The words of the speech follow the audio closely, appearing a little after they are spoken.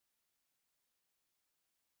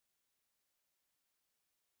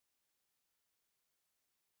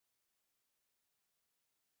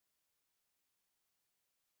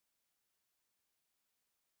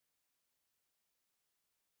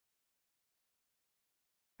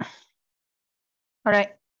All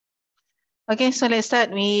right. Okay, so let's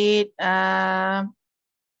start with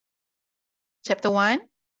chapter 1,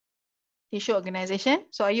 tissue organization.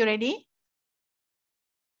 So are you ready?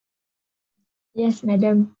 Yes,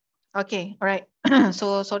 madam. Okay, all right.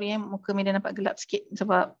 So sorry muka Medan nampak gelap sikit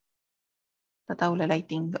sebab tak tahulah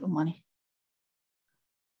lighting kat rumah ni.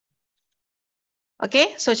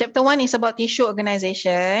 Okay, so chapter 1 is about tissue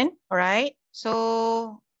organization. All right.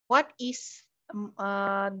 So what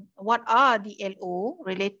are the LO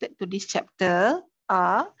related to this chapter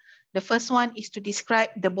are, the first one is to describe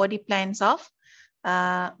the body plans of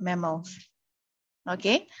mammals.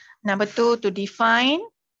 Okay. Number 2, to define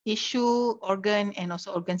tissue, organ, and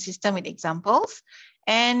also organ system with examples.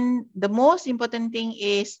 And the most important thing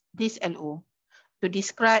is this LO, to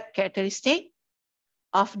describe characteristic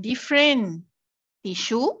of different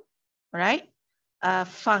tissue, right?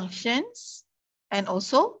 Functions, and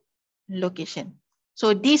also location.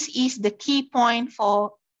 So this is the key point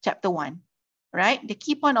for chapter 1, right? The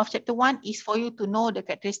key point of chapter 1 is for you to know the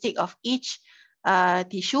characteristic of each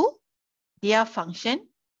tissue, their function,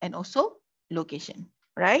 and also location,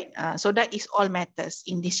 right? So that is all matters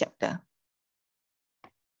in this chapter.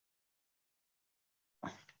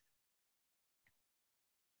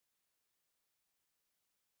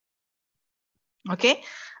 Okay,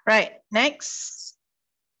 right, next.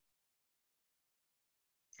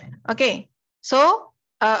 Okay, so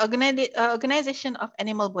organization of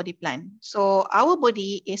animal body plan. So our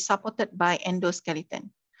body is supported by endoskeleton.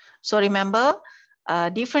 So remember,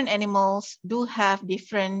 different animals do have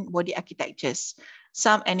different body architectures.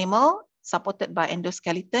 Some animal supported by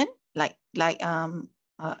endoskeleton, like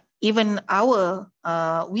even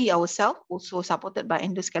we ourselves also supported by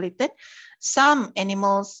endoskeleton. Some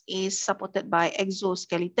animals is supported by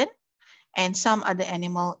exoskeleton, and some other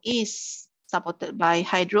animal is supported by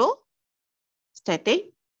hydrostatic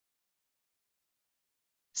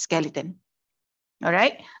skeleton. All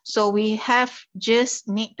right, so we have just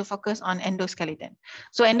need to focus on endoskeleton.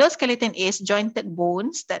 So endoskeleton is jointed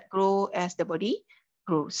bones that grow as the body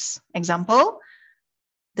grows. Example,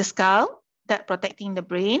 the skull that protecting the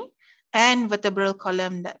brain, and vertebral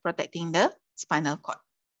column that protecting the spinal cord.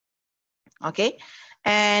 Okay,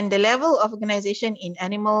 and the level of organization in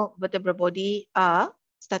animal vertebral body are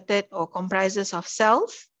started or comprises of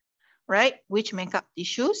cells, right, which make up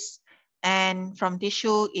tissues, and from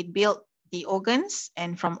tissue it build the organs,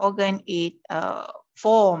 and from organ it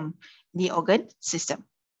form the organ system.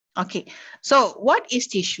 Okay, so what is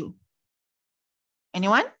tissue?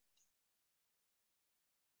 Anyone?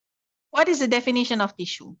 What is the definition of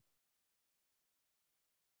tissue?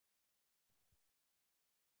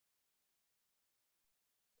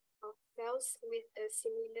 Cells with a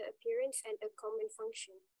similar appearance and a common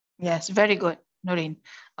function. Yes, very good, Noreen.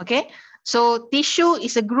 Okay, so tissue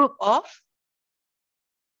is a group of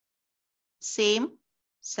same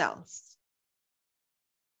cells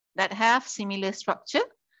that have similar structure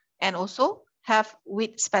and also have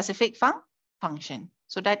with specific function.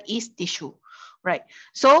 So that is tissue, right?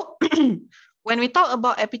 So when we talk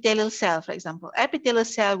about epithelial cell, for example, epithelial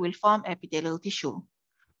cell will form epithelial tissue.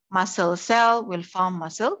 Muscle cell will form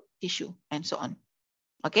muscle tissue, and so on.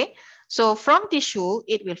 Okay, so from tissue,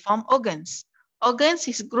 it will form organs. Organs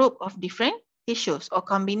is a group of different tissues or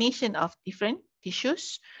combination of different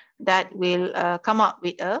tissues that will come up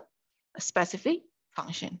with a specific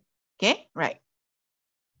function. Okay, right.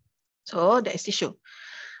 So that is tissue.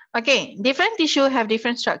 Okay, different tissue have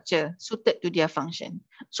different structure suited to their function.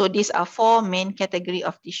 So these are 4 main category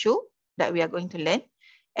of tissue that we are going to learn.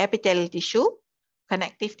 Epithelial tissue,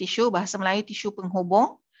 connective tissue, bahasa Melayu tissue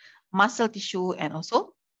penghubung, muscle tissue, and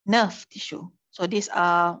also nerve tissue. So these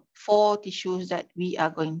are 4 tissues that we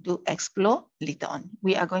are going to explore later on.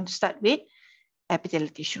 We are going to start with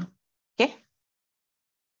epithelial tissue. Okay.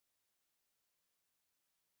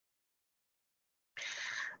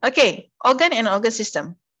 Okay, organ and organ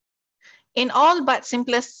system. In all but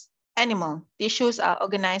simplest animal, tissues are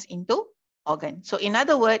organized into organ. So in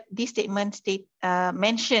other words, this statement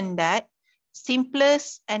mention that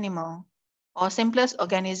simplest animal or simplest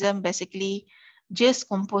organism basically just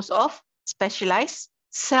composed of specialized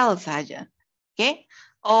cells saja. Okay,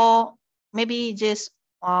 or maybe just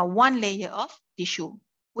one layer of tissue,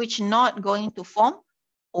 which not going to form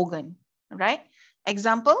organ, right?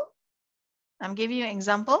 Example, I'm giving you an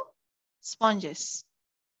example, sponges.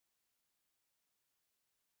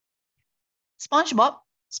 SpongeBob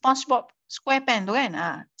SquarePants tu kan?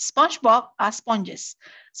 SpongeBob are sponges.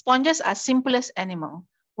 Sponges are simplest animal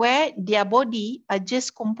where their body are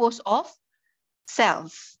just composed of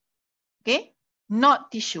cells. Okay?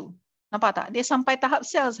 Not tissue. Nampak tak? Dia sampai tahap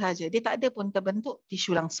sel sahaja. Dia tak ada pun terbentuk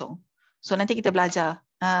tisu langsung. So nanti kita belajar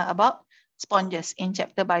about sponges in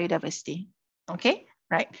chapter biodiversity. Okay,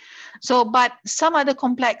 right. So, but some other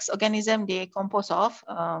complex organism, they compose of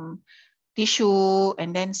tissue,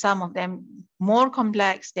 and then some of them more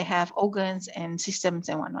complex, they have organs and systems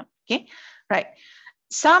and whatnot. Okay, right.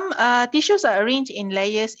 Some tissues are arranged in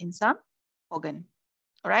layers in some organ.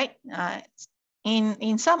 All right.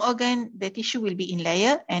 In some organ, the tissue will be in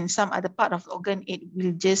layer, and some other part of the organ, it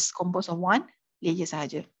will just compose of one layer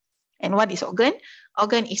sahaja. And what is organ?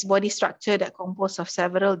 Organ is body structure that composed of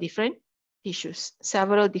several different tissues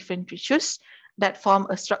that form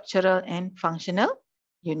a structural and functional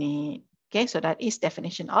unit. Okay, so that is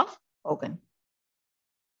definition of organ.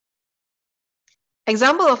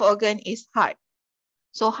 Example of organ is heart.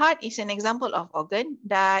 So heart is an example of organ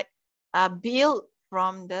that are built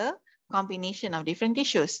from the combination of different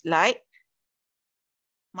tissues like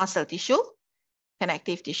muscle tissue,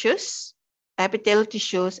 connective tissues, epithelial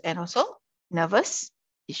tissues, and also nervous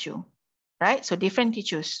tissue, right? So different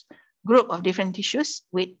tissues, group of different tissues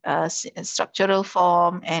with structural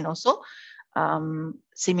form and also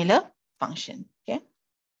similar function, okay?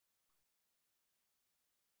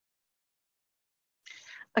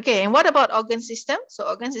 Okay, and what about organ system? So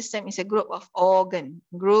organ system is a group of organ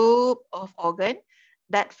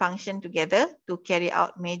that function together to carry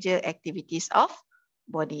out major activities of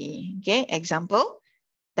body. Okay, example,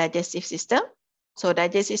 digestive system. So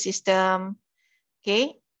digestive system,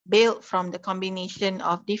 okay, built from the combination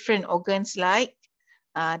of different organs like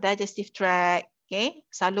digestive tract, okay,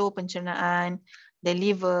 salur pencernaan, the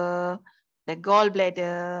liver, the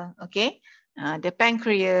gallbladder, okay, the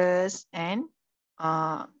pancreas, and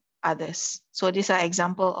others. So these are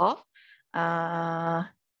example of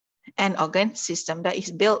an organ system that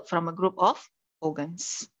is built from a group of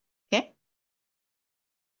organs. Okay.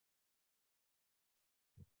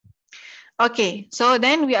 Okay, so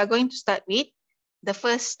then we are going to start with the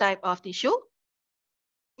first type of tissue,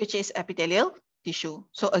 which is epithelial tissue.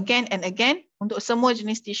 So again and again, untuk semua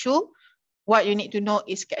jenis tissue, what you need to know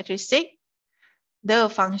is characteristic, the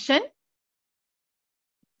function,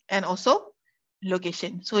 and also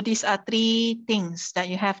location. So these are three things that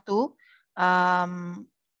you have to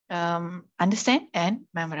understand and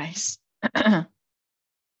memorize.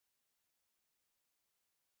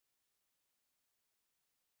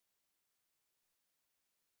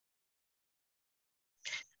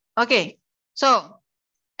 Okay, so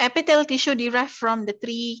epithelial tissue derived from the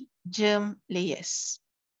three germ layers.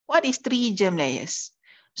 What is three germ layers?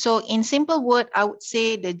 So in simple word, I would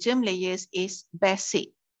say the germ layers is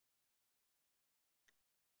basic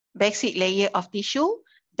layer of tissue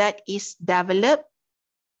that is developed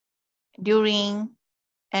during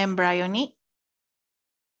embryonic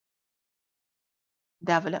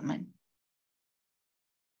development.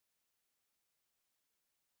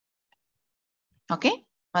 Okay,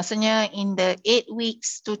 maksudnya in the 8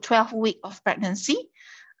 weeks to 12 week of pregnancy,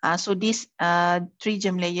 so these three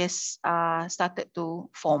germ layers started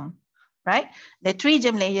to form, right? The three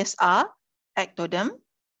germ layers are ectoderm,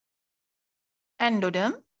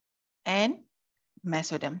 endoderm, and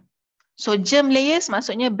mesoderm. So germ layers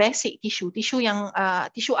maksudnya basic tissue yang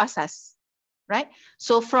tissue asas, right?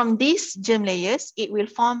 So from these germ layers, it will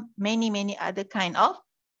form many other kind of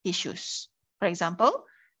tissues. For example,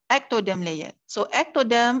 ectoderm layer. So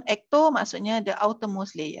ectoderm, ecto maksudnya the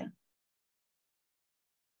outermost layer.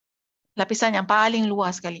 Lapisan yang paling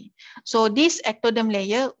luar sekali. So this ectoderm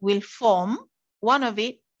layer will form, one of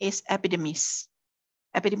it is epidermis.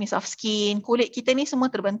 Epidermis of skin, kulit kita ni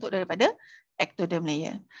semua terbentuk daripada ectoderm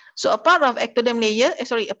layer. So a part of ectoderm layer,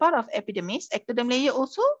 a part of epidermis, ectoderm layer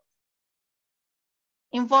also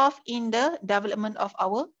involved in the development of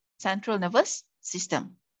our central nervous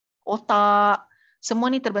system. Otak,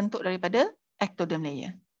 semua ni terbentuk daripada ectoderm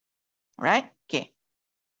layer. Right? Okay.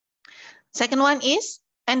 Second one is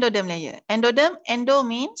endoderm layer. Endoderm, endo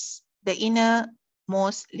means the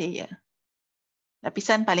innermost layer.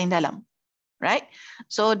 Lapisan paling dalam. Right?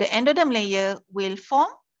 So the endoderm layer will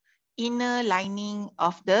form inner lining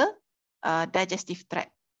of the digestive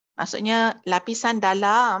tract. Maksudnya lapisan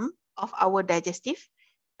dalam of our digestive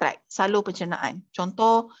tract, salur pencernaan.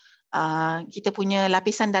 Contoh, kita punya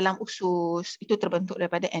lapisan dalam usus, itu terbentuk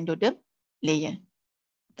daripada endoderm layer.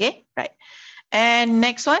 Okay, right. And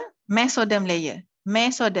next one, mesoderm layer.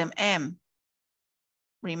 Mesoderm, M.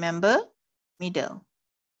 Remember, middle.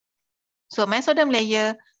 So mesoderm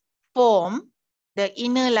layer form the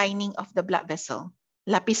inner lining of the blood vessel.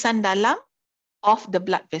 Lapisan dalam of the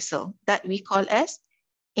blood vessel that we call as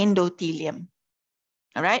endothelium.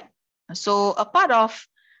 All right. So a part of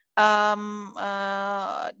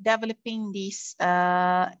developing this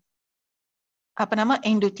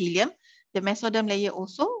endothelium, the mesoderm layer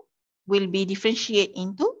also will be differentiate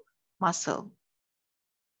into muscle.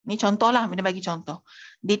 Ni contoh lah, benda bagi contoh.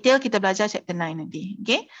 Detail kita belajar chapter 9 nanti.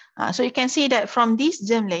 Okay. So you can see that from these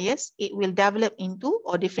germ layers, it will develop into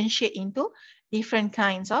or differentiate into different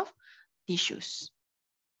kinds of tissues.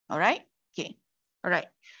 Alright. Okay. Alright.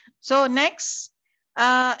 So next,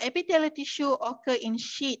 epithelial tissue occur in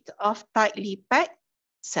sheet of tightly packed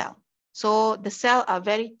cell. So the cells are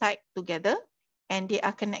very tight together and they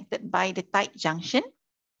are connected by the tight junction.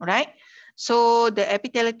 Right. So the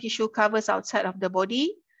epithelial tissue covers outside of the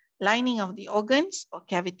body, lining of the organs or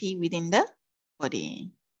cavity within the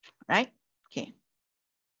body. Right. Okay.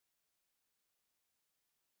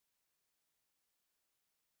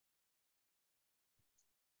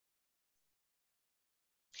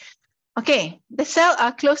 Okay, the cells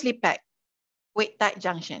are closely packed with tight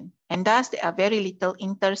junction and thus there are very little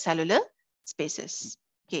intercellular spaces.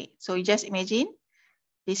 Okay, so you just imagine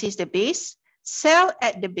this is the base. Cell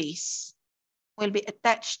at the base will be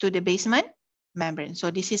attached to the basement membrane.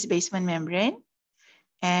 So this is basement membrane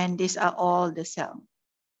and these are all the cells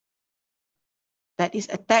that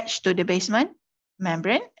is attached to the basement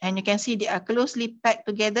membrane, and you can see they are closely packed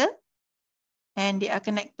together and they are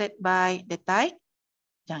connected by the tight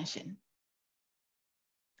junction.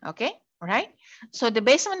 Okay, right? So the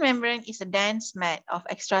basement membrane is a dense mat of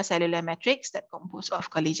extracellular matrix that composed of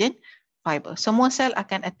collagen fiber. Semua sel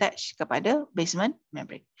akan attach kepada basement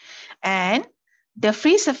membrane. And the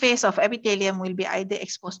free surface of epithelium will be either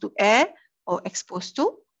exposed to air or exposed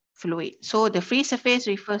to fluid. So the free surface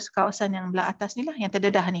refers kawasan yang belah atas ni lah, yang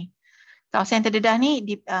terdedah ni. Kawasan yang terdedah ni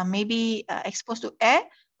maybe exposed to air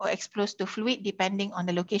or exposed to fluid depending on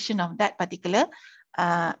the location of that particular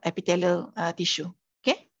epithelial tissue.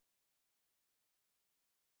 Okay.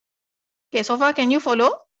 Okay, so far can you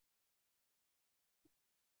follow?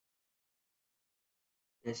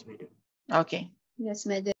 Yes, madam. Okay. Yes,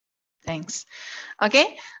 madam. Thanks.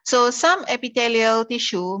 Okay, so some epithelial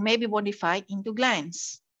tissue may be modified into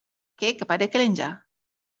glands. Okay, kepada kelenjar.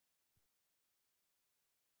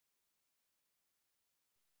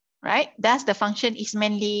 Right, thus the function is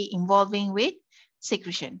mainly involving with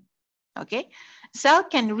secretion. Okay, cell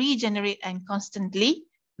can regenerate and constantly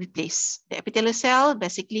replace. The epithelial cell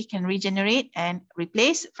basically can regenerate and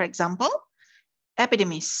replace, for example,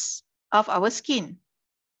 epidermis of our skin,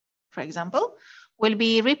 for example, will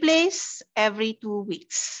be replaced every 2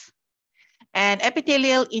 weeks. And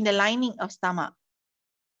epithelial in the lining of stomach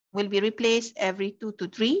will be replaced every 2 to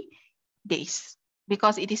 3 days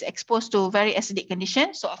because it is exposed to very acidic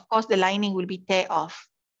condition. So of course the lining will be tear off.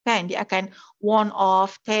 Kan? Dia akan worn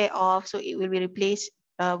off, tear off. So it will be replaced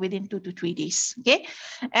within 2 to 3 days. Okay.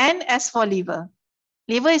 And as for liver,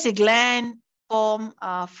 liver is a gland formed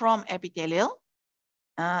from epithelium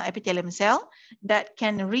cell that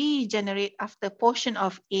can regenerate after portion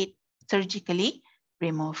of it surgically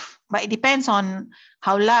removed. But it depends on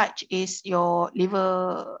how large is your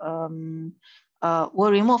liver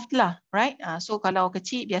were removed lah, right? So kalau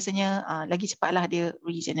kecil biasanya lagi cepatlah dia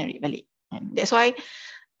regenerate balik. And that's why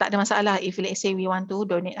tak ada masalah if let's say we want to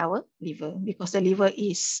donate our liver because the liver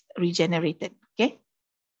is regenerated. Okay.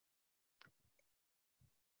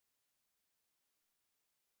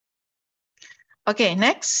 Okay,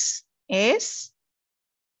 next is,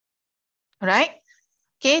 right?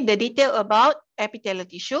 Okay, the detail about epithelial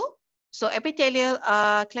tissue. So epithelial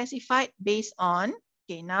are classified based on,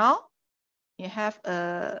 okay, now you have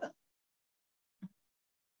a,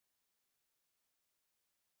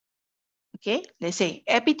 okay, let's say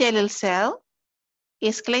epithelial cell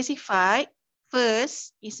is classified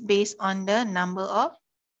first is based on the number of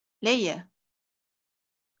layer.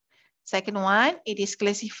 Second one, it is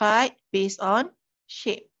classified based on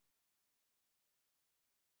shape.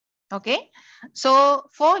 Okay, so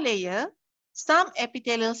 4 layer, some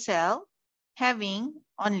epithelial cell having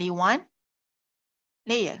only 1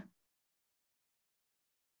 layer.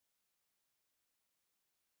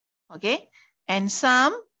 Okay, and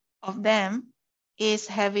some of them is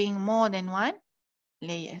having more than 1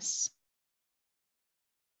 layers.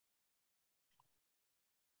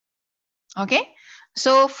 Okay,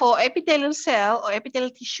 so for epithelial cell or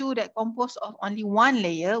epithelial tissue that composed of only 1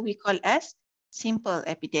 layer, we call as simple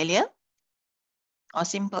epithelial or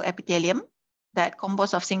simple epithelium that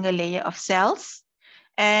composed of single layer of cells.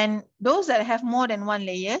 And those that have more than 1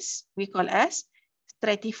 layers, we call as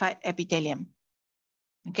stratified epithelium.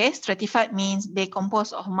 Okay, stratified means they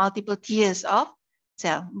compose of multiple tiers of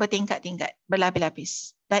cell, bertingkat-tingkat,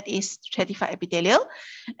 berlapis-lapis. That is stratified epithelial.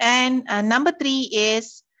 And number 3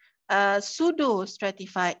 is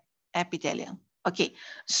pseudo-stratified epithelium. Okay,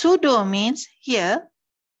 pseudo means here,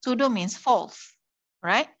 pseudo means false,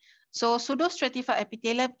 right? So pseudostratified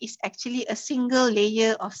epithelium is actually a single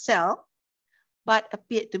layer of cell but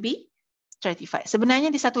appeared to be stratified. Sebenarnya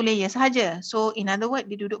dia satu layer sahaja. So in other words,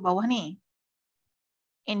 dia duduk bawah ni.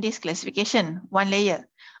 In this classification, one layer.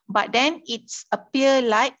 But then it's appear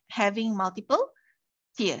like having multiple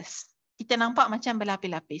tiers. Kita nampak macam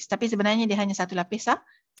berlapis-lapis. Tapi sebenarnya dia hanya satu lapis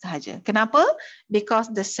sahaja. Kenapa? Because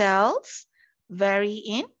the cells vary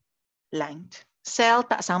in length. Sel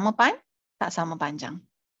tak sama panjang.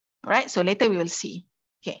 Right? So later we will see.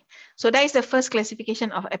 Okay. So that is the first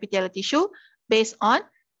classification of epithelial tissue based on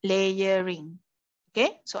layering.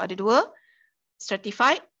 Okay. So ada dua,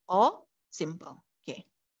 stratified or simple. Okay.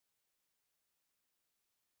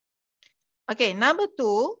 Okay. Number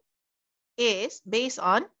 2 is based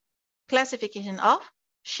on classification of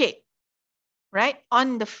shape. Right?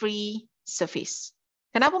 On the free surface.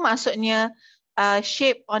 Kenapa maksudnya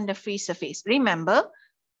shape on the free surface? Remember,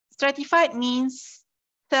 stratified means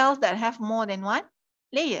cells that have more than one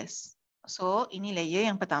layers. So ini layer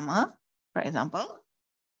yang pertama, for example.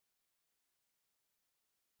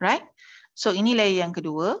 Right? So ini layer yang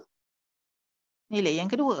kedua. Ini layer yang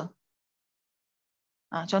kedua.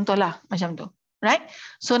 Contohlah macam tu. Right?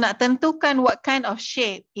 So nak tentukan what kind of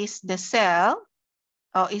shape is the cell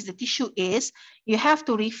or is the tissue is, you have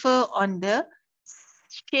to refer on the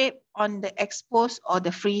shape on the exposed or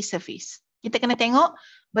the free surface. Kita kena tengok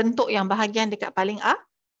bentuk yang bahagian dekat paling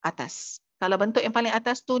atas. Kalau bentuk yang paling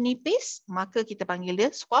atas tu nipis, maka kita panggil dia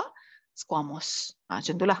squamous.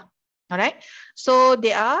 Macam itulah. Alright. So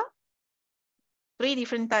there are 3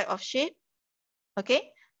 different type of shape.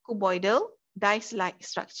 Okay. Cuboidal, dice-like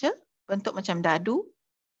structure, bentuk macam dadu.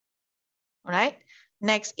 Alright.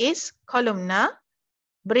 Next is columnar,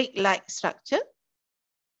 brick-like structure.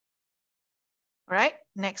 Alright.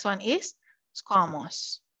 Next one is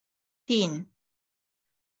squamous, thin,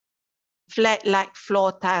 flat-like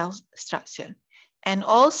floor tile structure. And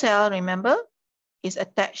all cell, remember, is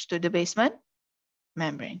attached to the basement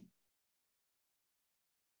membrane.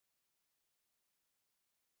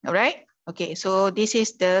 All right. Okay. So this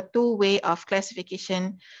is the 2 way of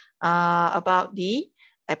classification about the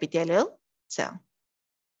epithelial cell.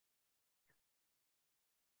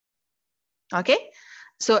 Okay.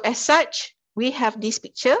 So as such, we have this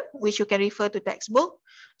picture, which you can refer to textbook.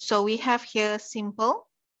 So we have here simple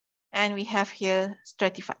and we have here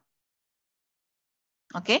stratified.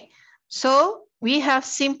 Okay. So we have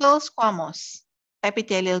simple squamous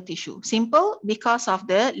epithelial tissue. Simple because of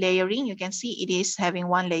the layering. You can see it is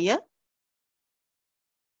having one layer.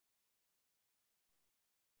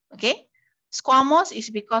 Okay. Squamous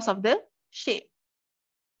is because of the shape.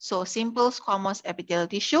 So simple squamous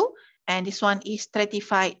epithelial tissue, and this one is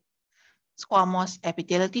stratified squamous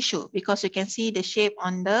epithelial tissue because you can see the shape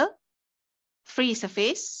on the free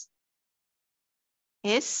surface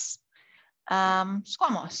is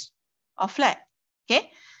squamous or flat. Okay.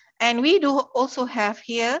 And we do also have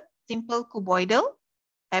here simple cuboidal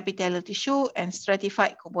epithelial tissue and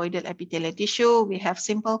stratified cuboidal epithelial tissue. We have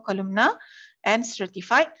simple columnar and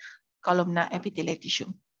stratified columnar epithelial tissue.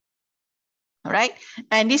 All right.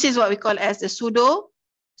 And this is what we call as the pseudo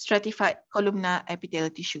stratified columnar epithelial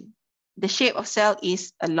tissue. The shape of cell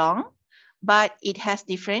is long, but it has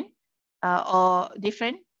different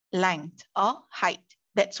length or height.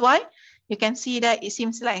 That's why you can see that it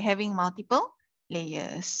seems like having multiple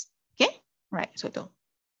layers. Okay. Right. So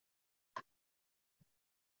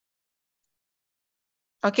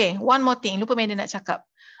okay. One more thing. Lupa Medan nak cakap.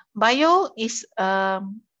 Bio is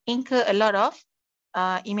incur a lot of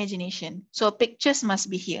imagination. So pictures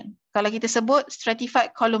must be here. Kalau kita sebut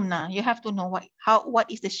stratified columnar, you have to know what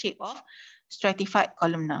is the shape of stratified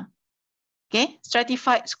columnar. Okay,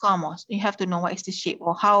 stratified squamous, you have to know what is the shape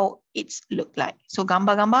or how it's look like. So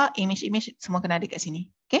gambar-gambar, image semua kena ada kat sini.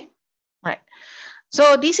 Okay, right.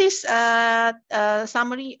 So this is a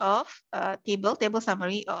summary of table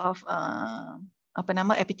summary of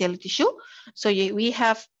epithelial tissue. So we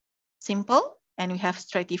have simple and we have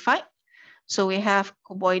stratified. So we have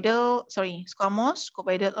squamous,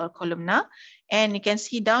 cuboidal or columnar. And you can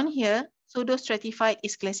see down here, pseudostratified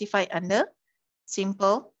is classified under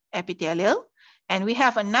simple epithelial. And we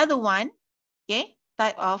have another one, okay,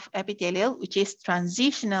 type of epithelial, which is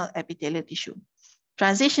transitional epithelial tissue.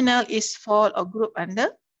 Transitional is fall or group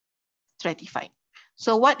under stratified.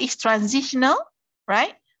 So what is transitional,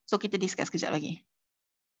 right? So kita discuss kejap lagi.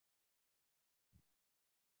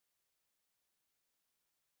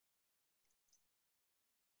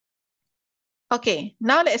 Okay,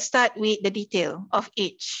 now let's start with the detail of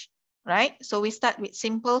each, right? So we start with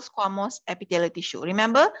simple squamous epithelial tissue.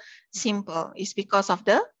 Remember, simple is because of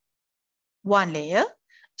the one layer.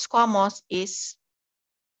 Squamous is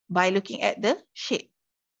by looking at the shape,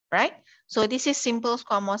 right? So this is simple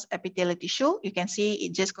squamous epithelial tissue. You can see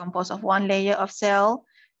it just composed of one layer of cell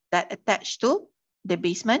that attach to the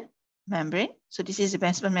basement membrane. So this is the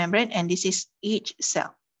basement membrane and this is each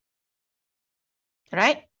cell,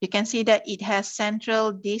 right? You can see that it has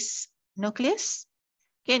central disc nucleus.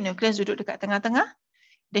 Okay, nucleus duduk dekat tengah-tengah.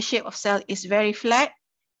 The shape of cell is very flat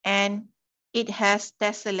and it has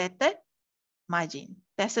tessellated margin.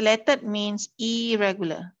 Tessellated means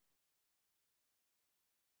irregular.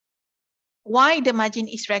 Why the margin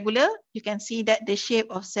is regular? You can see that the shape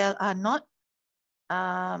of cell are not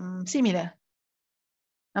similar.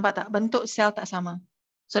 Nampak tak? Bentuk sel tak sama.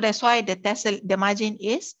 So that's why the margin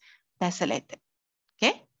is tessellated.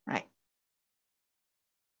 Okay, right.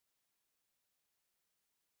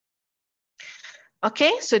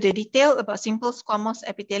 Okay, so the detail about simple squamous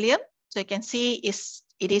epithelium. So you can see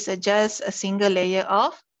it is just a single layer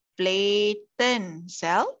of flattened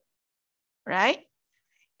cell, right?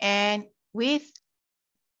 And with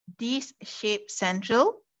this shaped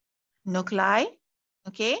central nuclei,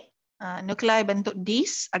 okay, nuclei bentuk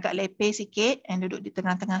disc agak leper sikit and duduk di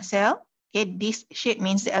tengah-tengah sel. Okay, disc shape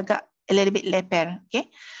means dia agak a little bit leper. Okay,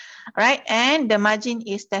 right, and the margin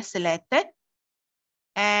is tessellated.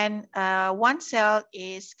 And one cell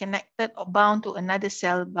is connected or bound to another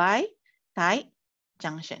cell by tight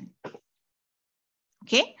junction.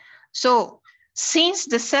 Okay, so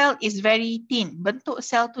since the cell is very thin, bentuk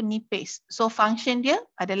sel tu nipis, so function dia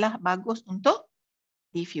adalah bagus untuk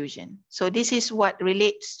diffusion. So this is what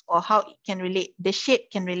relates or how it can relate, the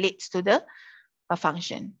shape can relate to the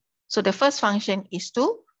function. So the first function is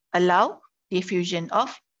to allow diffusion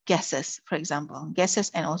of gases, for example, gases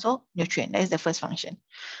and also nutrient. That is the first function.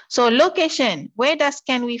 So location, where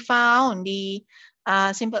can we find the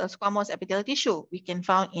simple squamous epithelial tissue? We can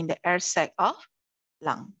find in the air sac of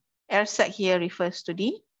lung. Air sac here refers to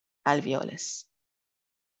the alveolus.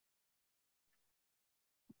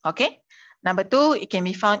 Okay. Number 2, it can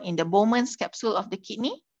be found in the Bowman's capsule of the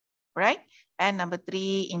kidney, right? And number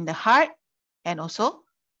 3, in the heart and also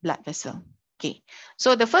blood vessel. Okay.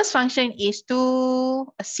 So the first function is to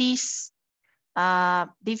assist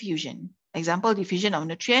diffusion. Example, diffusion of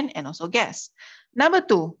nutrient and also gas. Number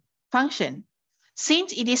 2, function.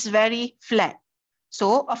 Since it is very flat,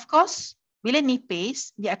 so of course, bila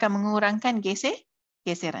nipis, dia akan mengurangkan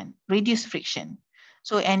geseran, reduce friction.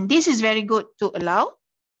 So, and this is very good to allow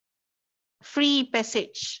free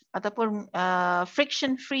passage ataupun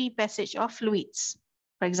friction-free passage of fluids.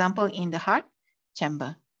 For example, in the heart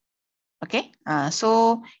chamber. Okay,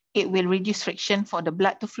 so it will reduce friction for the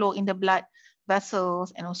blood to flow in the blood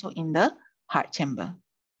vessels and also in the heart chamber.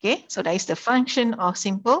 Okay, so that is the function of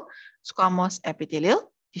simple squamous epithelial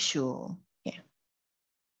tissue. Okay.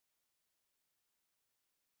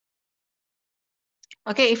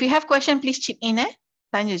 Okay, if you have question, please chip in.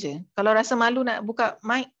 Tanya je. Kalau rasa malu nak buka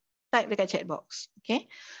mic, type dekat chat box. Okay,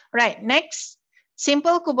 right. Next,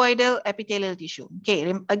 simple cuboidal epithelial tissue.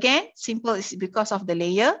 Okay, again, simple is because of the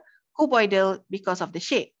layer, cuboidal because of the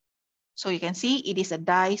shape. So you can see it is a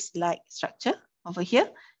dice-like structure over here,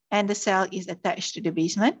 and the cell is attached to the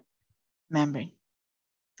basement membrane.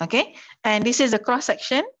 Okay, and this is a cross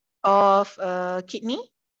section of kidney,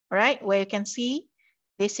 right? Where you can see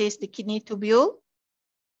this is the kidney tubule,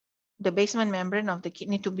 the basement membrane of the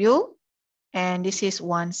kidney tubule, and this is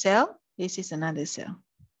one cell, this is another cell.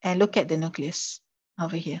 And look at the nucleus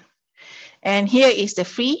over here. And here is the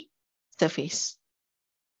free surface.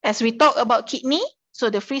 As we talk about kidney, so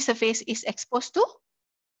the free surface is exposed to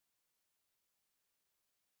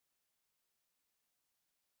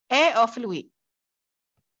air or fluid.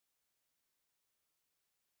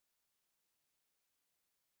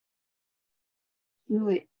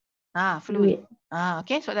 Fluid. Fluid.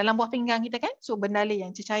 Okay, so dalam buah pinggang kita kan, so benda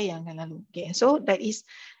yang cecair yang akan lalu. Okay, so that is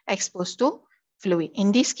exposed to fluid.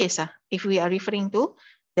 In this case, if we are referring to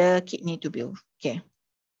the kidney tubule. Okay.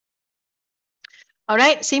 All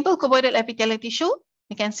right, simple cuboidal epithelial tissue.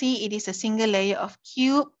 You can see it is a single layer of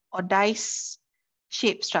cube or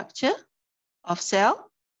dice-shaped structure of cell.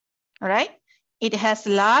 All right, it has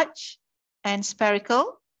large and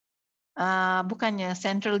spherical. Bukannya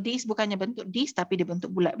central disc, bukannya bentuk disc, tapi dia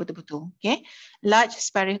bentuk bulat betul-betul. Okay, large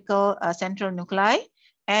spherical central nuclei,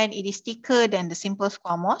 and it is thicker than the simple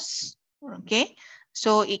squamous. Okay,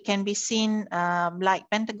 so it can be seen like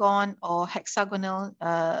pentagon or hexagonal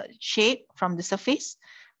shape from the surface.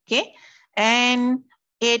 Okay, and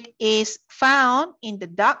it is found in the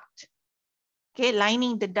duct. Okay,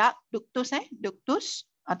 lining the duct, ductus, ductus,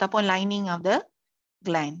 ataupun lining of the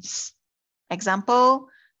glands.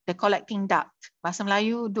 Example, the collecting duct. Bahasa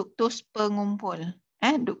Melayu, ductus pengumpul.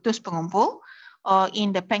 Ductus pengumpul. or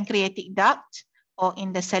in the pancreatic duct, or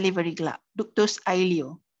in the salivary gland, ductus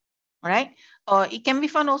ileum. Right? Or it can be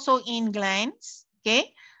found also in glands,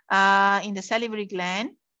 okay? In the salivary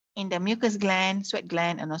gland, in the mucus gland, sweat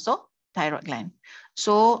gland, and also thyroid gland.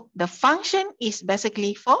 So the function is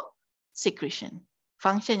basically for secretion.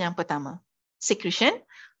 Function yang pertama, secretion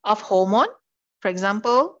of hormone. For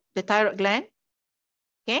example, the thyroid gland,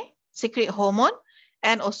 okay, secrete hormone,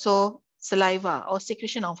 and also saliva, or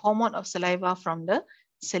secretion of hormone of saliva from the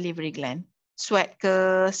salivary gland. Sweat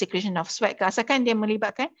ke, secretion of sweat ke, asalkan dia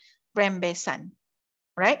melibatkan rembesan,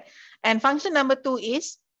 right? And function number 2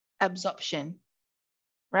 is absorption,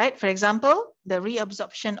 right? For example, the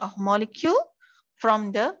reabsorption of molecule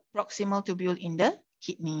from the proximal tubule in the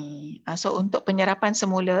kidney. So untuk penyerapan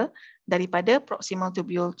semula daripada proximal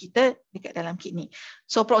tubule kita dekat dalam kidney.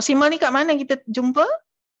 So proximal ni kat mana kita jumpa?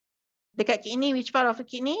 Dekat kidney, which part of the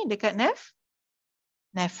kidney? Dekat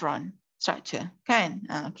nephron structure, kan?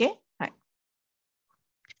 Okay, right.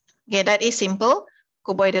 Okay, that is simple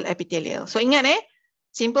cuboidal epithelial. So ingat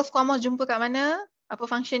simple squamous jumpa kat mana? Apa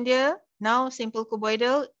function dia? Now simple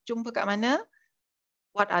cuboidal jumpa kat mana?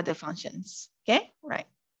 What are the functions? Okay, right.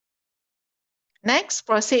 Next,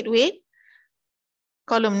 proceed with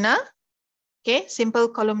columnar. Okay, simple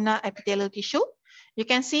columnar epithelial tissue. You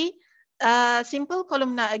can see simple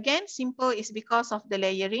columnar, again, simple is because of the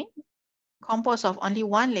layering, composed of only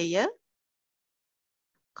one layer.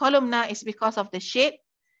 Columnar is because of the shape.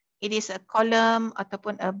 It is a column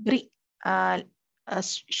ataupun a brick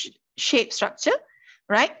shape structure,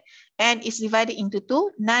 right? And it's divided into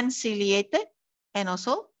two, non-ciliated and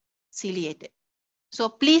also ciliated.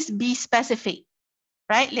 So please be specific,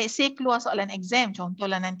 right? Let's say keluar soalan exam,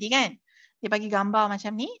 contohlah nanti kan, dia bagi gambar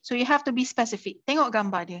macam ni. So you have to be specific. Tengok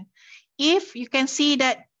gambar dia. If you can see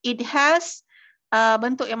that it has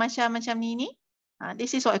bentuk yang macam ni,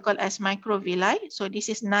 this is what I call as microvilli. So this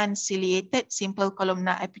is non-ciliated simple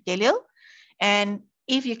columnar epithelial. And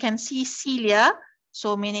if you can see cilia,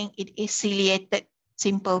 so meaning it is ciliated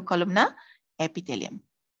simple columnar epithelium.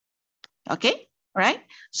 Okay, right?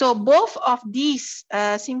 So both of these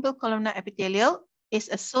simple columnar epithelial is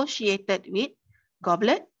associated with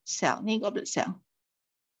goblet cell. Ni goblet cell.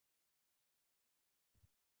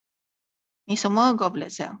 Ni semua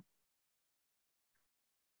goblet cell.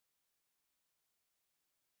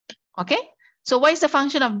 Okay, so what is the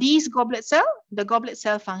function of these goblet cell? The goblet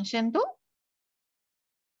cell function to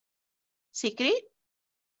secrete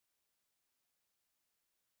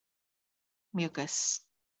mucus.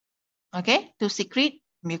 Okay, to secrete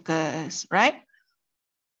mucus, right?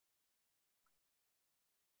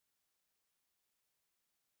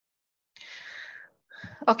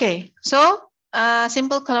 Okay, so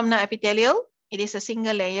simple columnar epithelial, it is a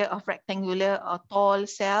single layer of rectangular or tall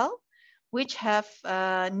cell which have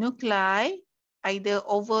nuclei, either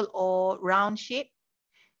oval or round shape,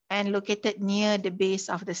 and located near the base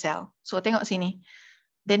of the cell. So tengok sini.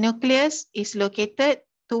 The nucleus is located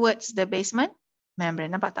towards the basement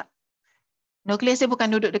membrane. Nampak tak? Nucleus dia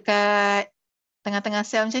bukan duduk dekat tengah-tengah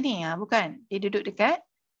sel macam ni. Bukan. Dia duduk dekat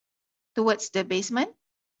towards the basement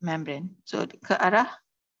membrane. So ke arah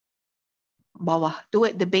bawah,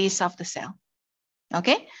 toward the base of the cell.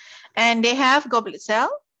 Okay. And they have goblet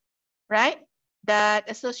cell, right, that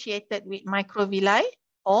associated with microvilli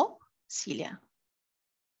or cilia.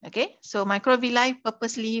 Okay, so microvilli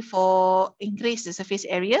purposely for increase the surface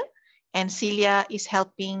area, and cilia is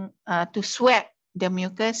helping to swab the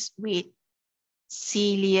mucus with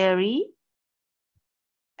ciliary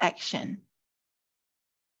action.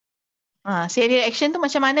 Ciliary action tu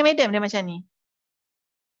macam mana, madam? Dia macam ni.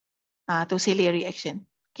 To ciliary action.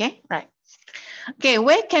 Okay, right. Okay,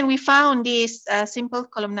 where can we found this simple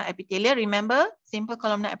columnar epithelial? Remember, simple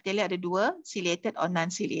columnar epithelial ada dua, ciliated or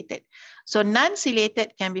non-ciliated. So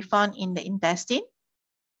non-ciliated can be found in the intestine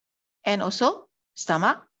and also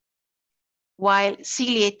stomach, while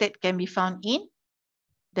ciliated can be found in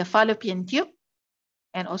the fallopian tube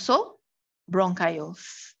and also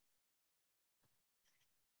bronchioles.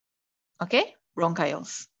 Okay,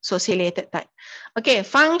 bronchioles. So ciliated type. Okay,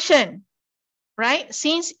 function. Right,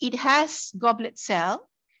 since it has goblet cell,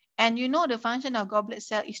 and you know the function of goblet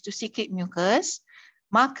cell is to secrete mucus,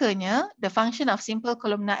 makanya the function of simple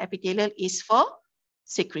columnar epithelial is for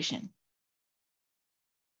secretion.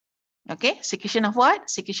 Okay, secretion of what?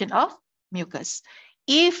 Secretion of mucus.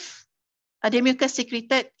 If the mucus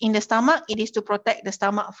secreted in the stomach, it is to protect the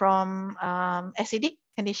stomach from acidic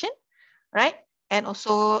condition, right? And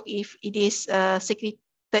also if it is secreted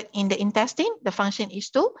in the intestine, the function is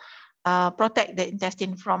to protect the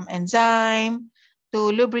intestine from enzyme, to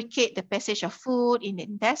lubricate the passage of food in the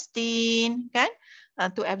intestine, kan?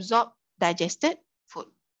 To absorb digested food.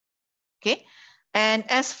 Okay, and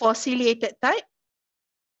as for ciliated type,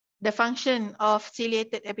 the function of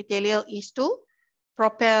ciliated epithelial is to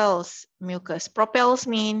propels mucus. Propels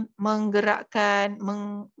mean menggerakkan,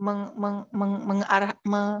 mengarah,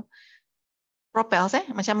 propels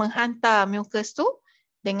macam menghantar mucus tu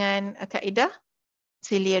dengan kaedah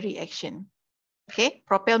ciliary action. Okay,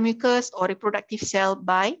 propel mucus or reproductive cell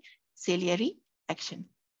by ciliary action.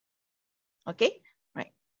 Okay, right.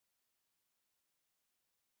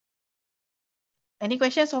 Any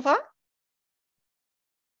questions so far?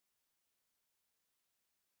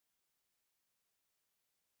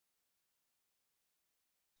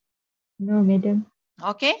 No, madam.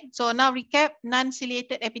 Okay, so now recap.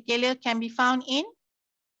 Non-ciliated epithelial can be found in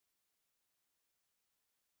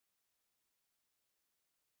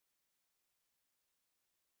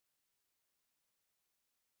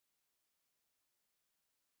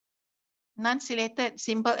non-ciliated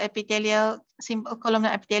simple epithelial, simple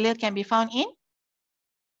columnar epithelial can be found in?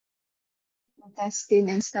 Intestine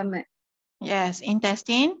and stomach. Yes,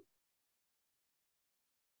 intestine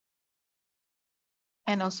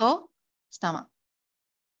and also stomach.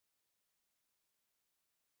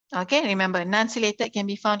 Okay, remember non-ciliated can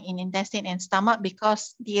be found in intestine and stomach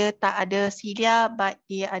because dia tak ada cilia but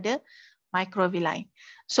dia ada microvilli.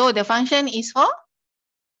 So the function is for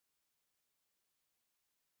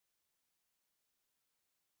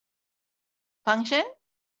function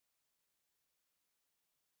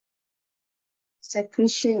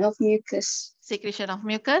Secretion of mucus. secretion of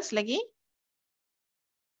mucus lagi.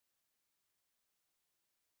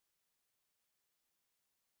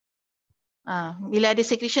 Bila ada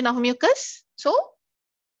secretion of mucus, so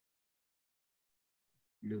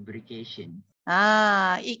lubrication.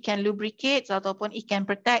 It can lubricate ataupun it can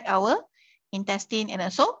protect our intestine and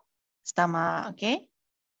also stomach. Okay.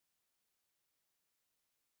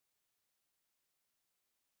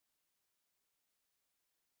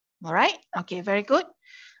 All right. Okay, very good.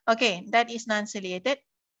 Okay, that is non-ciliated.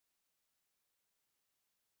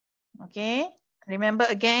 Okay. Remember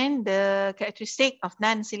again the characteristic of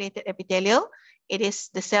non-ciliated epithelial. It is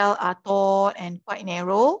the cell are tall and quite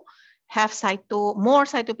narrow, have more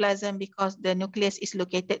cytoplasm because the nucleus is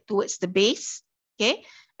located towards the base. Okay,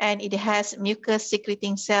 and it has mucus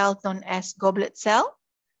secreting cell known as goblet cell,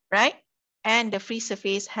 right? And the free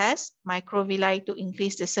surface has microvilli to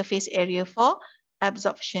increase the surface area for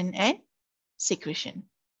absorption and secretion.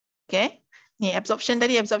 Okay, ni absorption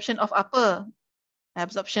tadi absorption of apa?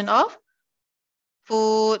 Absorption of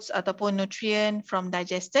foods ataupun nutrient from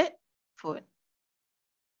digested food.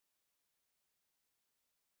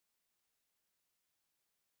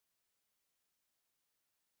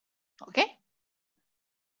 Okay.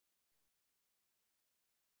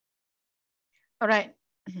 All right.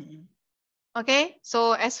 Okay,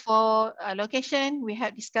 so as for location, we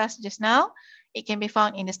have discussed just now. It can be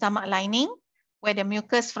found in the stomach lining, where the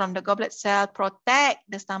mucus from the goblet cell protect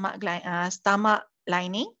the stomach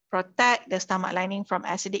lining, protect the stomach lining from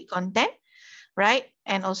acidic content, right?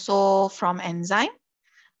 And also from enzyme.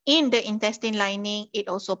 In the intestine lining,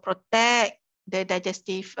 it also protect the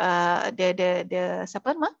digestive,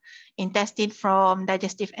 intestine from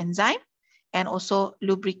digestive enzyme, and also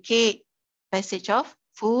lubricate passage of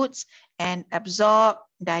foods and absorb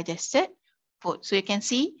digested food. So you can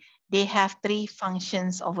see they have three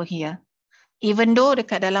functions over here. Even though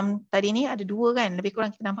dekat dalam tadi ni ada dua kan, lebih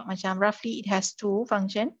kurang kita nampak macam roughly it has two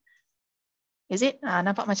function. Is it?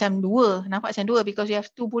 Nampak macam dua because you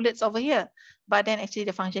have two bullets over here. But then actually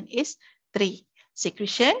the function is three.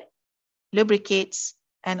 Secretion, lubricates,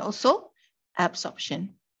 and also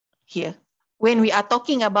absorption here. When we are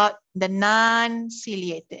talking about the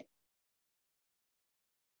non-ciliated.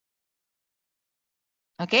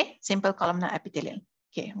 Okay, simple columnar epithelial.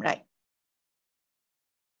 Okay, right.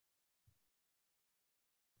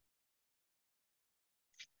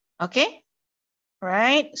 Okay,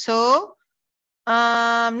 right. So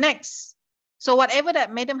next. So whatever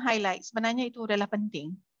that Madam highlights, sebenarnya itu adalah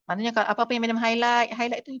penting. Maknanya kalau apa-apa yang Madam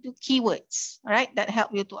highlight itu keywords, right? That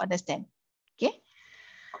help you to understand. Okay.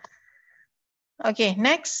 Okay,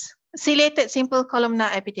 next. Ciliated simple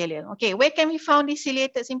columnar epithelial. Okay, where can we find this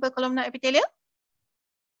ciliated simple columnar epithelial?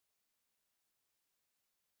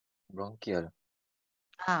 Bronchial.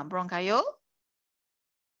 Bronchial.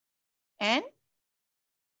 And?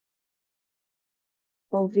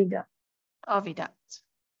 Oviduct. Oviduct.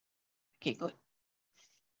 Okay, good.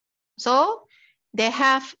 So they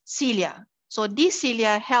have cilia. So this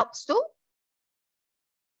cilia helps to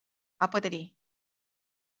apa tadi?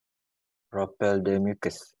 Propel the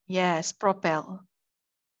mucus. Yes, propel.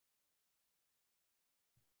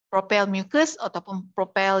 propel mucus ataupun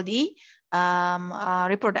propel di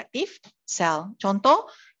reproductive cell.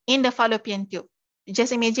 Contoh, in the fallopian tube.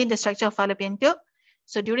 Just imagine the structure of fallopian tube.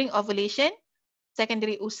 So during ovulation,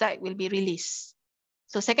 secondary oocyte will be released.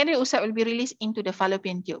 So secondary oocyte will be released into the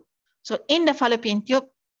fallopian tube. So in the fallopian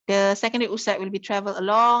tube, the secondary oocyte will be travel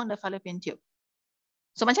along the fallopian tube.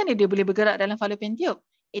 So macam mana dia boleh bergerak dalam fallopian tube?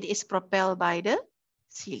 It is propelled by the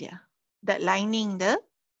cilia that lining the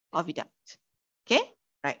oviduct. Okay,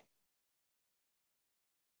 right.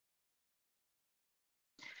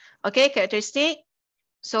 Okay, characteristic.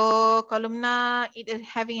 So columna, it is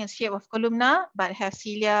having a shape of columna but have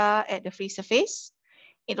cilia at the free surface.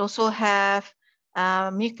 It also have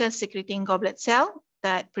mucus secreting goblet cell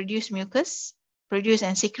that produce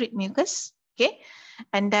and secrete mucus. Okay,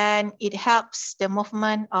 and then it helps the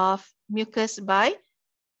movement of mucus by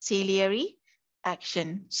ciliary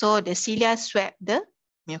action. So the cilia swept the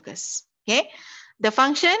mucus. Okay, the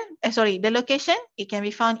function, the location, it can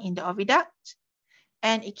be found in the oviduct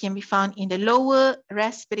and it can be found in the lower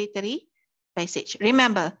respiratory passage.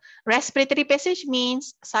 Remember, respiratory passage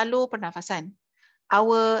means salur pernafasan.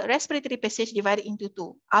 Our respiratory passage divided into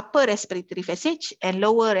two, upper respiratory passage and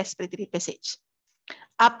lower respiratory passage.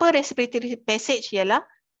 Upper respiratory passage ialah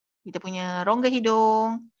kita punya rongga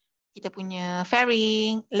hidung, kita punya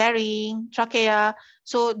pharynx, larynx, trachea.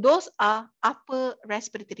 So those are upper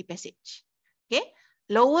respiratory passage. Okay.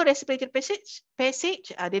 Lower respiratory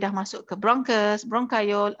passage dia dah masuk ke bronchus,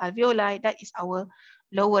 bronchiole, alveoli. That is our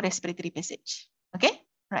lower respiratory passage. Okay,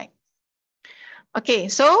 right.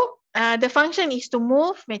 Okay, so the function is to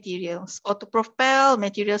move materials or to propel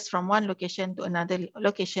materials from one location to another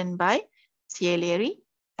location by ciliary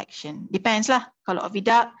action. Depends lah. Kalau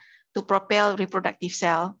oviduct, to propel reproductive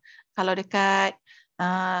cell. Kalau dekat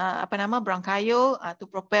bronchiole, to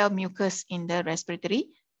propel mucus in the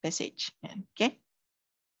respiratory passage. Okay.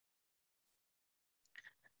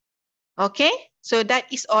 Okay, so that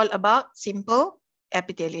is all about simple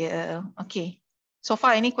epithelial. Okay, so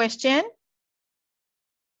far any question?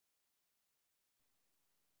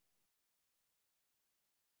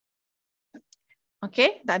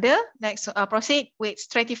 Okay, tak ada. Next, proceed with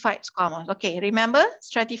stratified squamous. Okay, remember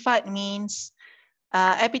stratified means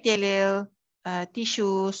epithelial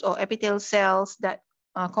tissues or epithelial cells that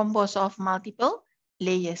are composed of multiple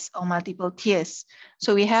layers or multiple tiers.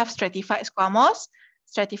 So we have stratified squamous,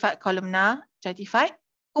 stratified columnar, stratified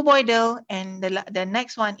cuboidal, and the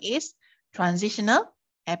next one is transitional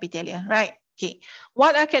epithelial, right? Okay,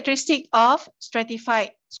 what are characteristics of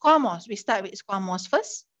stratified squamous? We start with squamous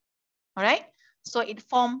first, all right? So it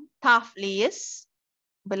forms tough layers,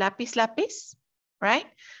 berlapis-lapis, right?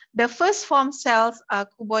 The first form cells are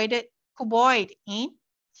cuboid in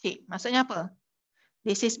shape. Maksudnya apa?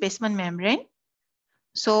 This is basement membrane.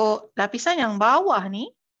 So lapisan yang bawah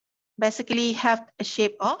ni basically have a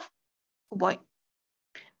shape of cuboid.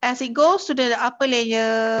 As it goes to the upper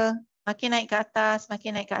layer, makin naik ke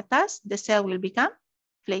atas, the cell will become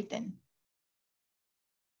flattened.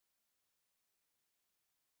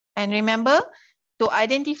 And remember, to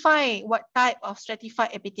identify what type of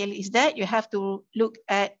stratified epithelium is that, you have to look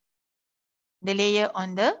at the layer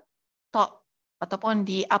on the top ataupun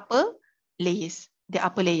the upper layers, the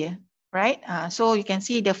upper layer, right? So you can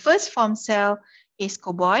see the first form cell is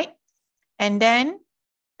cuboid, and then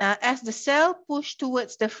as the cell push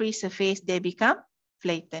towards the free surface, they become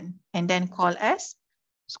flattened and then called as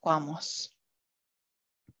squamous.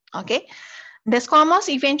 Okay, the squamous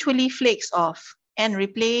eventually flakes off and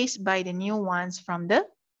replaced by the new ones from the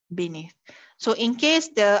beneath. So in case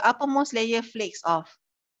the uppermost layer flakes off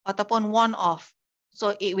ataupun worn off,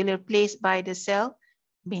 so it will replace by the cell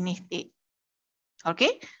beneath it.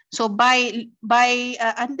 Okay, so by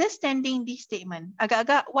understanding this statement,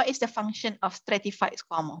 agak-agak what is the function of stratified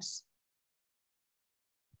squamous?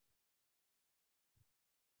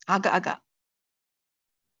 Agak-agak.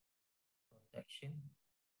 Protection.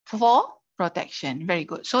 For protection, very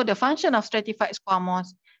good. So the function of stratified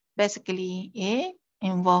squamous basically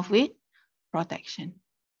involved with protection.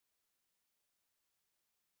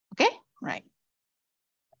 Okay, right.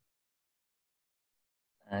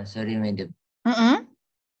 Sorry, madam. Mm-mm.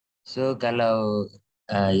 So kalau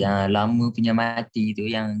yang lama punya mati tu,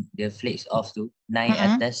 yang dia flakes off tu, naik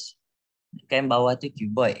atas, kan bawah tu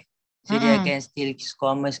cuboid. So dia akan still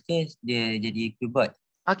squamous ke dia jadi cuboid?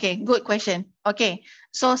 Okay, good question. Okay,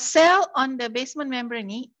 so cell on the basement membrane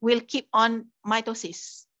ni will keep on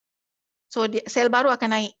mitosis. So sel baru akan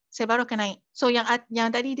naik, So yang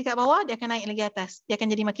tadi dekat bawah dia akan naik lagi atas, dia akan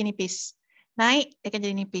jadi makin nipis. Naik, dia akan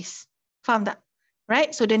jadi nipis. Faham tak?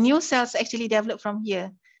 Right? So the new cells actually develop from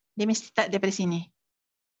here. Dia mesti start daripada sini.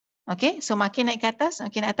 Okay, so makin naik ke atas,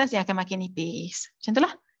 dia akan makin nipis. Macam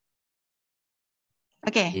itulah.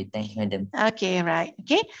 Okay. Okay, thanks, madam. Okay, right.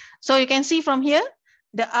 Okay, so you can see from here,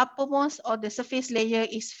 the uppermost or the surface layer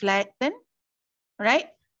is flattened, right?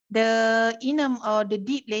 The inner or the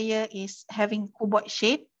deep layer is having cuboid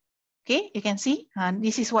shape. Okay, you can see,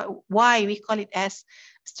 this is why we call it as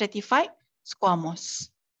stratified squamous.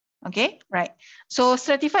 Okay, right. So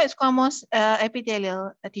stratified squamous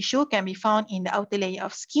epithelial tissue can be found in the outer layer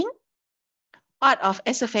of skin, part of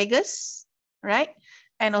esophagus, right?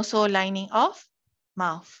 And also lining of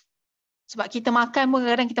mouth. Sebab kita makan pun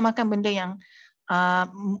kadang kita makan benda yang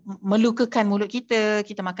melukakan mulut kita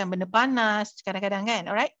makan benda panas kadang-kadang kan,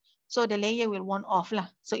 alright? So the layer will worn off lah.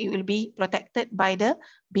 So it will be protected by the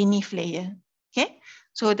beneath layer. Okay?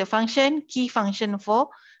 So the key function for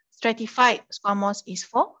stratified squamous is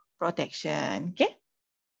for protection. Okay?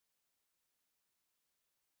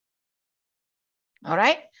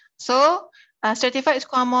 Alright. So stratified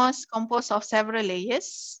squamous composed of several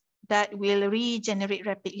layers that will regenerate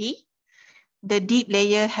rapidly. The deep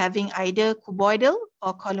layer having either cuboidal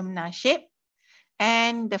or columnar shape,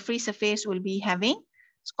 and the free surface will be having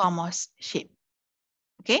squamous shape.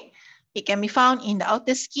 Okay, it can be found in the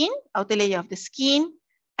outer layer of the skin,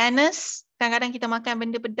 anus. Kadang-kadang kita makan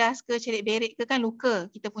benda pedas ke, celik berik ke kan luka,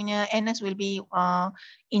 kita punya anus will be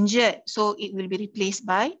injured, so it will be replaced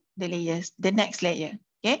by the next layer.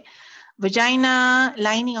 Okay, vagina,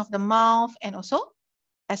 lining of the mouth, and also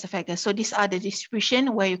esophagus. So these are the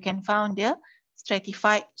distribution where you can find the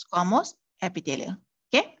stratified squamous epithelial.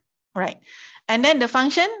 Okay, right. And then the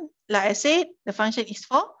function, like I said, the function is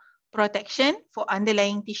for protection for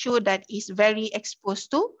underlying tissue that is very exposed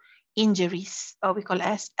to injuries, or we call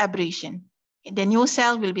as abrasion. The new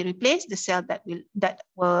cell will be replaced, the cell that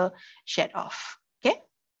were shed off. Okay.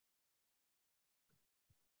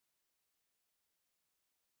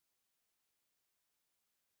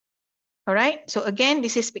 All right. So again,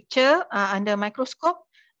 this is picture under microscope,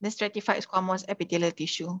 the stratified squamous epithelial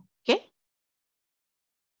tissue. Okay.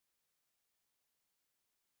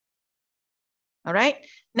 All right.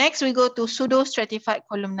 Next, we go to pseudo-stratified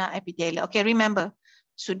columnar epithelial. Okay, remember,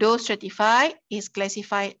 pseudo-stratified is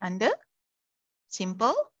classified under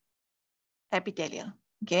simple epithelial.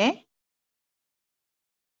 Okay.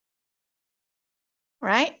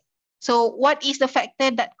 Right. So what is the factor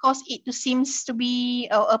that cause it to seems to be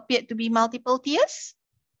or appear to be multiple tiers?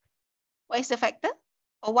 What is the factor?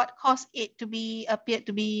 Or what caused it to be appear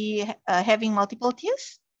to be having multiple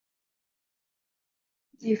tiers?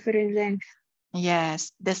 Different length.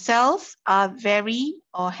 Yes, the cells are very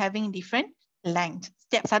or having different length.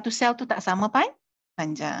 Setiap satu sel tu tak sama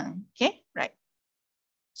panjang. Okay, right.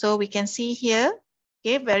 So we can see here,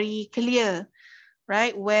 okay, very clear,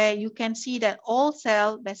 right, where you can see that all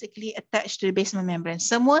cell basically attached to the basement membrane.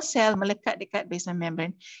 Semua sel melekat dekat basement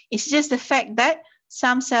membrane. It's just the fact that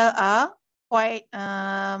some cell are quite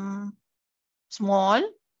small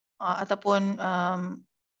ataupun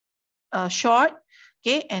short,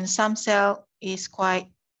 okay, and some cell is quite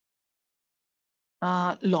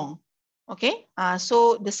long. Okay,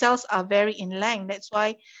 so the cells are very in length. That's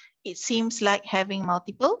why it seems like having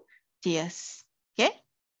multiple tiers. Okay.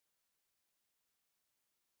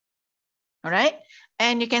 All right.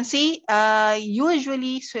 And you can see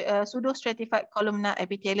usually pseudo-stratified columnar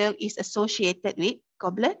epithelial is associated with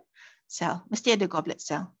goblet cell. Mesti ada goblet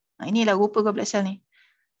cell. Inilah rupa goblet cell ni.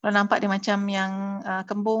 Kalau nampak dia macam yang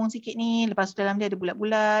kembung sikit ni, lepas tu dalam dia ada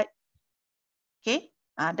bulat-bulat. Okay,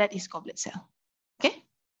 that is goblet cell. Okay.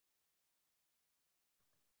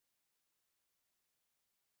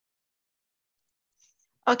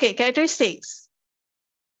 Okay, characteristics.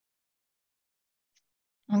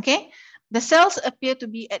 Okay, the cells appear to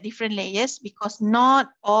be at different layers because not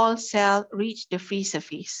all cells reach the free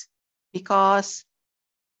surface because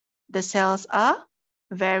the cells are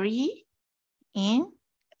very in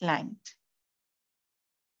length.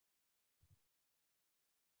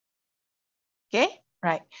 Okay,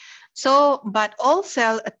 right. So, but all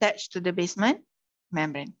cells attached to the basement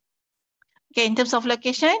membrane. Okay, in terms of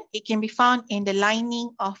location, it can be found in the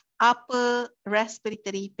lining of upper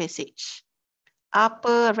respiratory passage.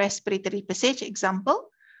 Upper respiratory passage,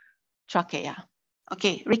 example, trachea.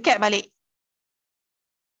 Okay, recap balik.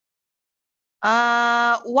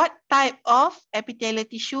 What type of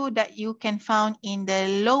epithelial tissue that you can found in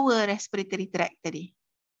the lower respiratory tract tadi?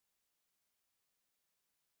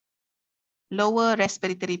 Lower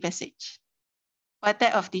respiratory passage. What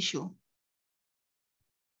type of tissue?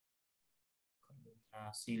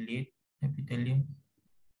 Ciliate epithelium.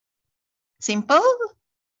 Simple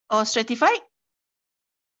or stratified?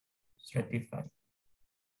 Stratified.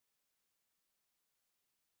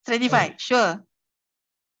 Stratified, sure.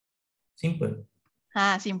 Simple.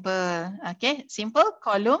 Simple. Okay, simple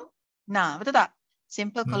columnar. Betul tak?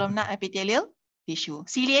 Simple columnar epithelial tissue.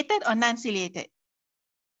 Ciliated or non-ciliated?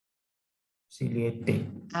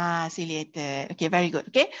 Ciliated. Ciliated. Okay, very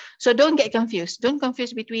good. Okay, so don't get confused. Don't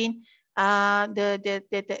confuse between the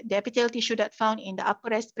epithelial tissue that found in the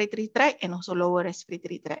upper respiratory tract and also lower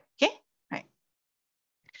respiratory tract. Okay, right.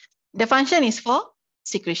 The function is for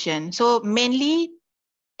secretion. So mainly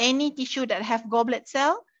any tissue that have goblet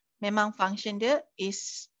cell, memang function dia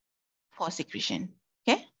is for secretion.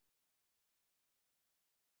 Okay,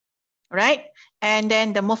 right. And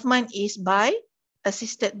then the movement is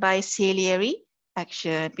assisted by ciliary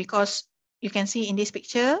action, because you can see in this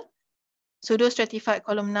picture, pseudostratified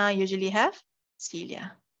columnar usually have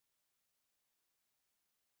cilia.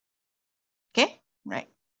 Okay, right.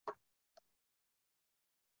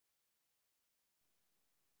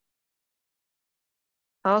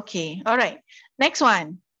 Okay, all right. Next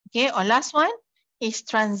one, okay, or last one is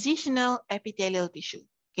transitional epithelial tissue.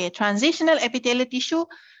 Okay, transitional epithelial tissue,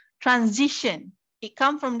 transition. It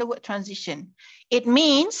comes from the word transition. It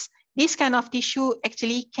means this kind of tissue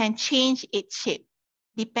actually can change its shape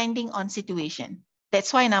depending on situation.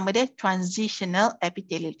 That's why nama dia transitional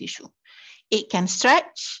epithelial tissue. It can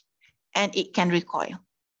stretch and it can recoil.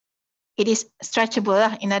 It is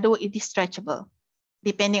stretchable. In other words, it is stretchable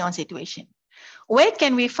depending on situation. Where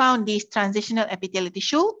can we find this transitional epithelial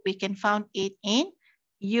tissue? We can find it in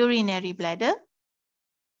urinary bladder.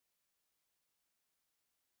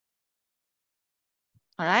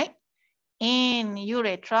 All right. In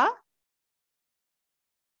urethra.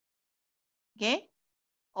 Okay.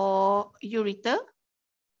 Or ureter.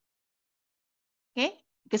 Okay.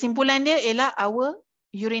 Kesimpulan dia ialah our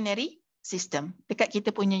urinary system. Dekat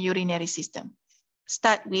kita punya urinary system.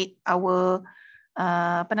 Start with our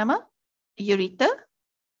ureter.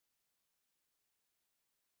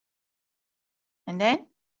 And then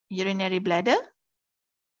urinary bladder.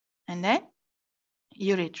 And then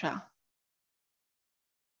urethra.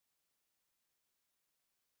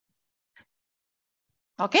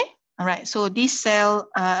 Okay. All right. So this cell,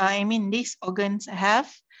 these organs have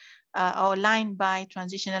or lined by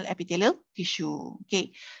transitional epithelial tissue.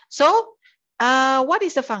 Okay. So what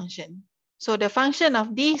is the function? So the function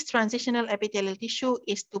of this transitional epithelial tissue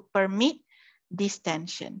is to permit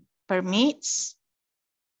distension. Permits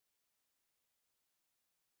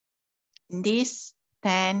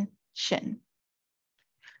distension.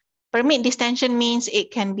 Permit distension means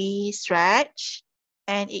it can be stretched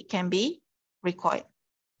and it can be recoiled.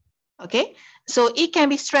 Okay, so it can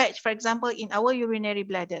be stretched, for example, in our urinary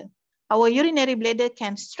bladder. Our urinary bladder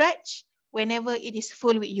can stretch whenever it is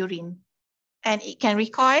full with urine, and it can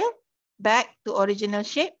recoil back to original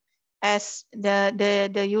shape as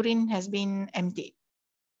the urine has been emptied,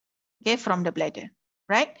 okay, from the bladder,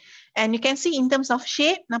 right? And you can see in terms of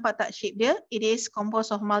shape, nampak tak shape dia? It is composed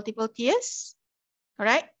of multiple tiers, all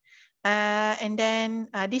right? And then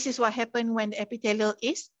this is what happened when the epithelial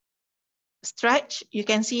is stretched. You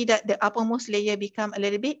can see that the uppermost layer become a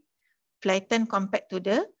little bit flattened compared to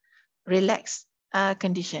the relaxed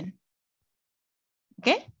condition.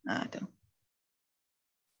 Okay.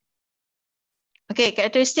 Okay,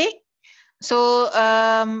 characteristic. So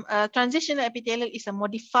transitional epithelial is a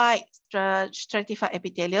modified stratified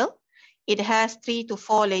epithelial. It has 3 to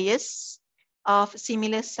 4 layers of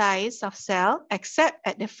similar size of cell, except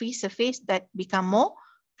at the free surface that become more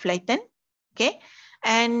flattened. Okay.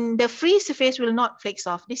 And the free surface will not flakes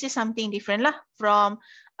off. This is something different lah from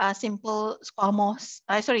simple squamous,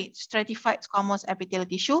 stratified squamous epithelial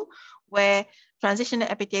tissue, where transitional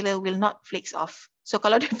epithelial will not flakes off. So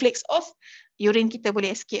kalau dia flakes off, urine kita boleh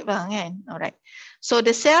escape bang kan? Alright. So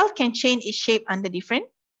the cell can change its shape under different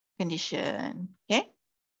condition. Okay.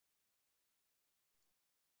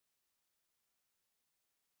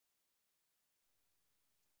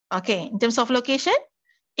 Okay. In terms of location,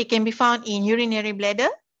 it can be found in urinary bladder,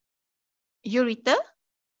 ureter,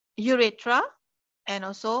 urethra, and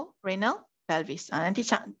also renal pelvis. Nanti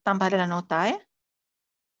tambah dalam nota ya.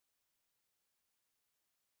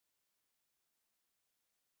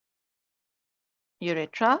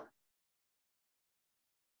 Urethra,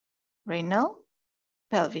 renal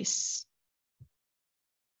pelvis.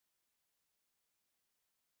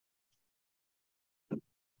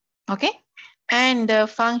 Okay, and the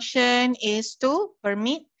function is to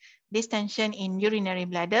permit distension in urinary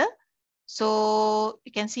bladder. So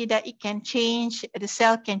you can see that it can change, the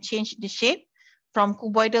cell can change the shape from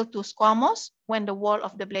cuboidal to squamous when the wall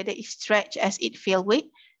of the bladder is stretched as it filled with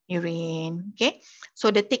urine. Okay,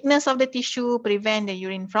 so the thickness of the tissue prevent the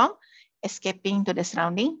urine from escaping to the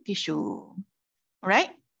surrounding tissue. All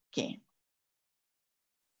right. Okay.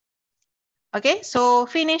 Okay, so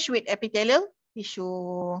finish with epithelial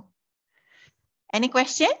tissue. Any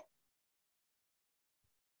question?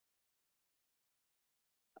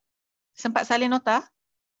 Sempat salin nota?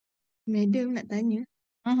 Madam nak tanya.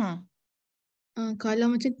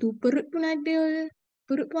 Kalau macam tu, perut pun ada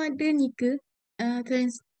ni ke?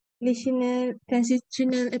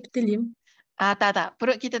 Transitional epithelium. Tak.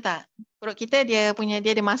 Perut kita tak. Perut kita dia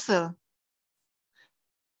ada muscle.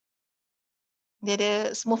 Dia ada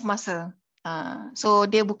smooth muscle. So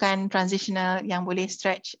dia bukan transitional yang boleh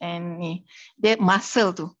stretch and ni. Dia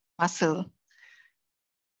muscle tu, muscle.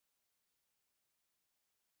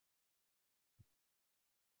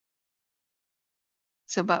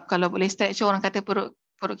 Sebab kalau boleh stretch orang kata perut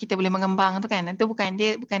kita boleh mengembang tu kan. Itu bukan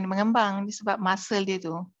mengembang, dia sebab muscle dia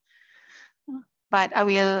tu. But I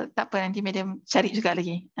will, tak apa, nanti madam cari juga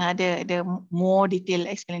lagi. Ada more detail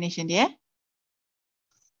explanation dia.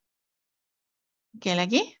 Okay,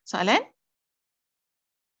 lagi soalan?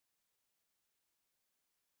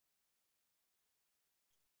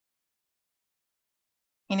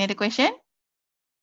 Any other question?